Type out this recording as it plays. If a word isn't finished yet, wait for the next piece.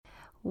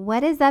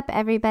What is up,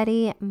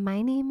 everybody?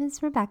 My name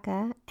is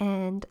Rebecca,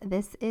 and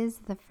this is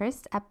the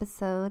first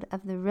episode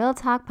of the Real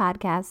Talk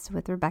podcast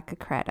with Rebecca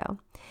Corretto.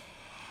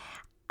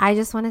 I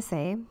just want to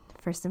say,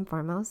 first and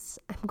foremost,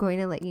 I'm going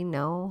to let you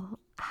know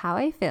how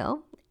I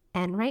feel.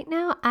 And right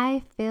now,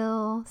 I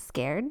feel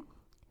scared,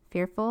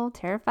 fearful,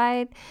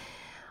 terrified,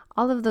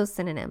 all of those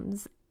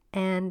synonyms.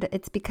 And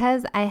it's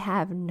because I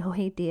have no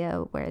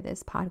idea where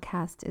this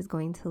podcast is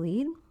going to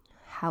lead.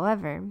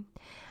 However,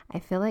 I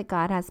feel like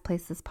God has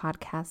placed this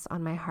podcast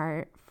on my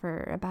heart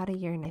for about a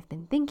year, and I've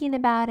been thinking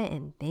about it.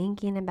 And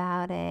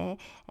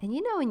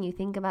you know, when you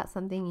think about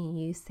something and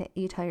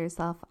you tell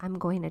yourself, I'm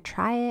going to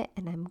try it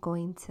and I'm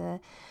going to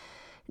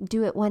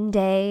do it one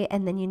day,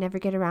 and then you never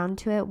get around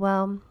to it.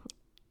 Well,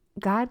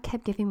 God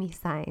kept giving me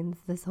signs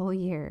this whole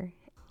year,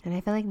 and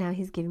I feel like now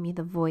he's giving me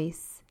the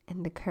voice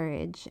and the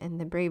courage and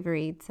the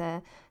bravery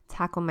to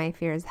tackle my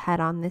fears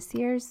head on this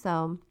year.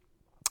 So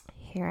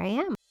here I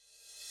am.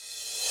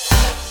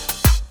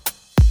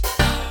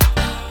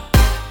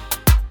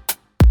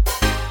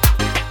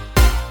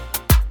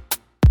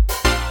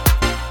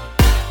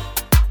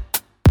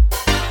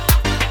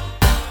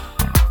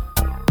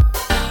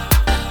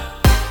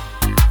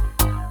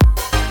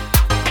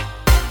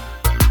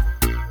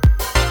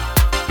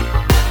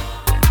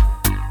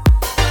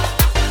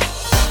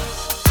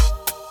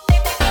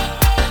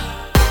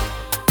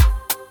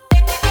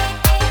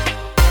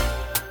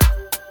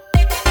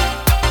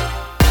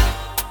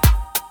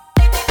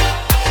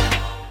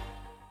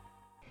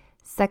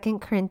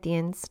 Second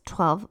Corinthians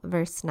 12,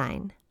 verse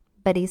 9.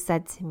 But he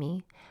said to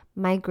me,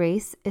 my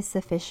grace is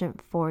sufficient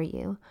for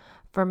you,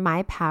 for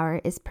my power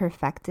is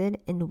perfected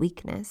in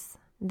weakness.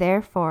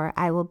 Therefore,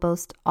 I will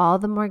boast all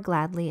the more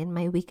gladly in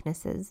my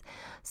weaknesses,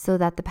 so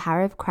that the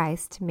power of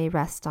Christ may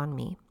rest on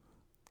me.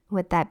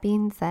 With that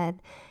being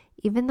said,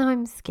 even though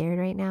I'm scared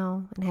right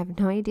now and have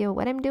no idea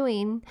what I'm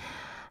doing,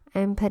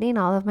 I'm putting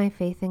all of my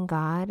faith in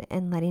God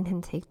and letting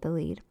him take the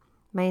lead.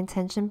 My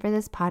intention for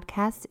this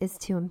podcast is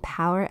to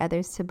empower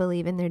others to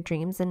believe in their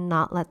dreams and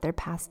not let their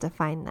past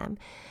define them.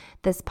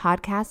 This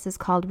podcast is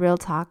called Real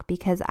Talk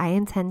because I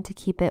intend to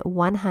keep it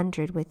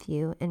 100 with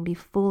you and be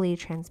fully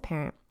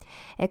transparent.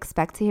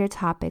 Expect to hear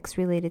topics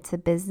related to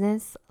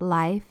business,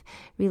 life,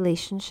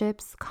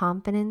 relationships,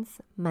 confidence,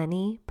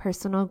 money,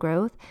 personal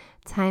growth,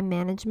 time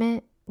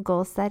management,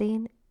 goal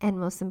setting, and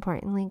most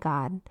importantly,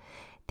 God.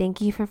 Thank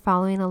you for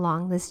following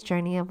along this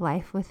journey of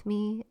life with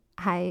me.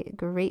 I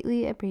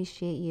greatly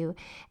appreciate you,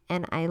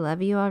 and I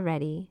love you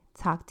already.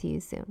 Talk to you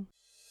soon.